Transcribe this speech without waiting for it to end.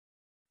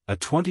A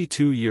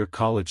 22-year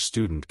college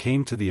student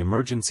came to the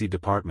emergency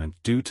department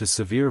due to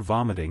severe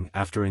vomiting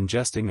after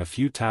ingesting a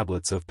few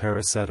tablets of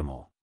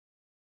paracetamol.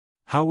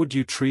 How would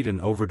you treat an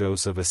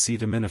overdose of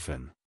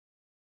acetaminophen?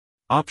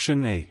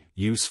 Option A.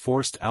 Use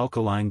forced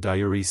alkaline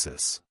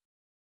diuresis.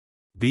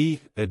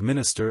 B.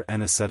 Administer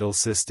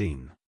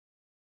N-acetylcysteine.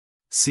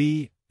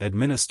 C.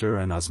 Administer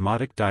an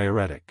osmotic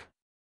diuretic.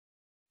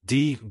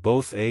 D.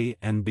 Both A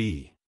and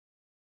B.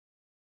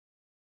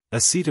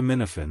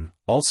 Acetaminophen,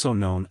 also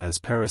known as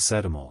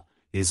paracetamol,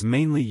 is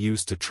mainly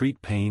used to treat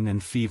pain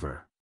and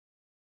fever.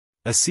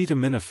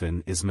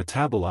 Acetaminophen is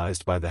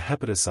metabolized by the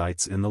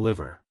hepatocytes in the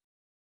liver.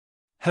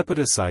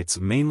 Hepatocytes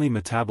mainly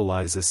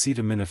metabolize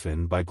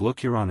acetaminophen by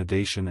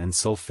glucuronidation and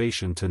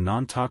sulfation to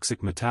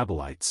non-toxic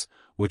metabolites,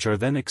 which are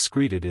then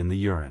excreted in the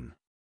urine.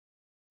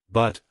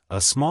 But,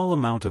 a small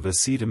amount of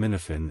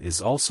acetaminophen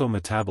is also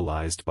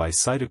metabolized by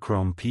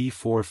cytochrome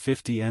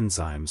P450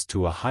 enzymes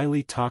to a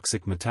highly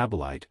toxic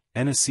metabolite,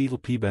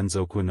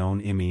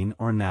 N-acetylpbenzoquinone imine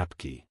or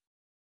NAPQI.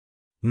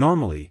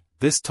 Normally,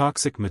 this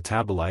toxic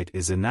metabolite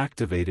is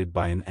inactivated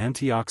by an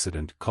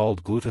antioxidant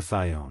called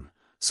glutathione,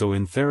 so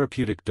in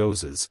therapeutic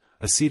doses,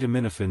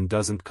 acetaminophen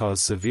doesn't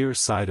cause severe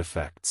side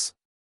effects.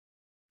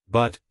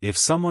 But, if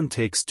someone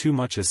takes too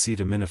much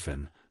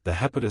acetaminophen, the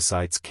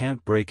hepatocytes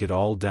can't break it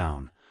all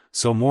down,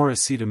 so more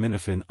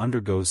acetaminophen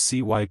undergoes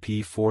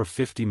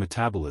CYP450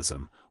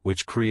 metabolism,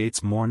 which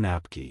creates more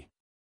NAPQI.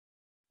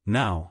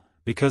 Now,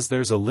 because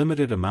there's a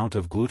limited amount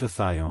of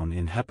glutathione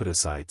in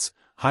hepatocytes,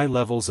 high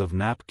levels of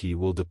NAPQI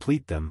will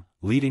deplete them,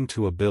 leading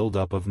to a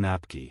buildup of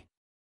NAPQI.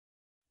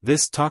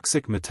 This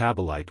toxic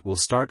metabolite will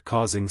start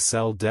causing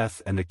cell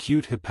death and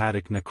acute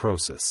hepatic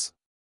necrosis.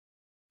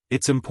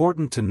 It's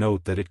important to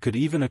note that it could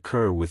even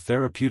occur with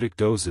therapeutic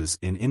doses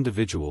in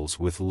individuals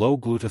with low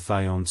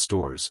glutathione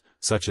stores,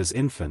 such as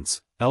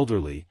infants,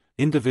 elderly,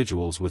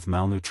 individuals with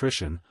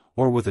malnutrition,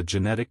 or with a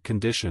genetic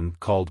condition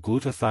called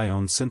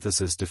glutathione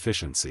synthesis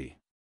deficiency.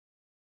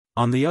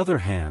 On the other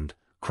hand,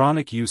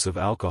 chronic use of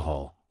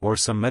alcohol, or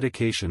some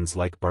medications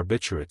like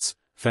barbiturates,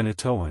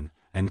 phenytoin,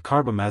 and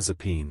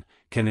carbamazepine,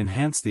 can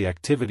enhance the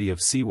activity of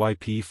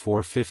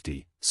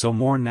CYP450, so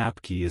more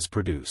NAPQI is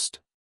produced.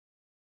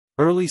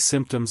 Early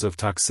symptoms of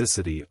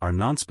toxicity are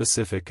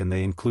nonspecific and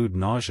they include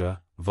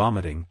nausea,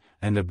 vomiting,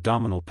 and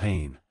abdominal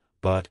pain,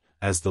 but,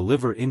 as the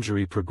liver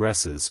injury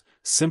progresses,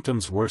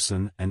 symptoms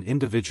worsen and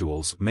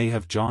individuals may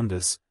have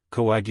jaundice,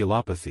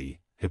 coagulopathy,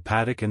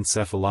 hepatic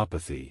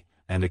encephalopathy,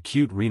 and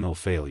acute renal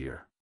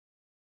failure.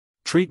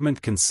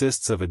 Treatment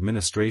consists of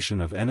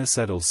administration of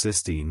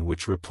N-acetylcysteine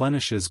which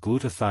replenishes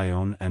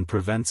glutathione and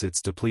prevents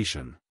its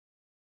depletion.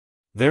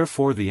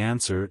 Therefore the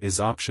answer is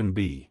option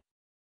B.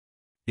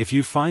 If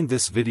you find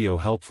this video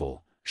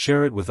helpful,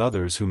 share it with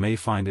others who may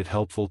find it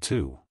helpful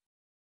too.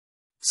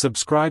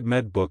 Subscribe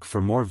MedBook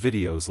for more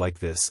videos like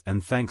this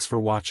and thanks for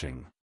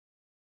watching.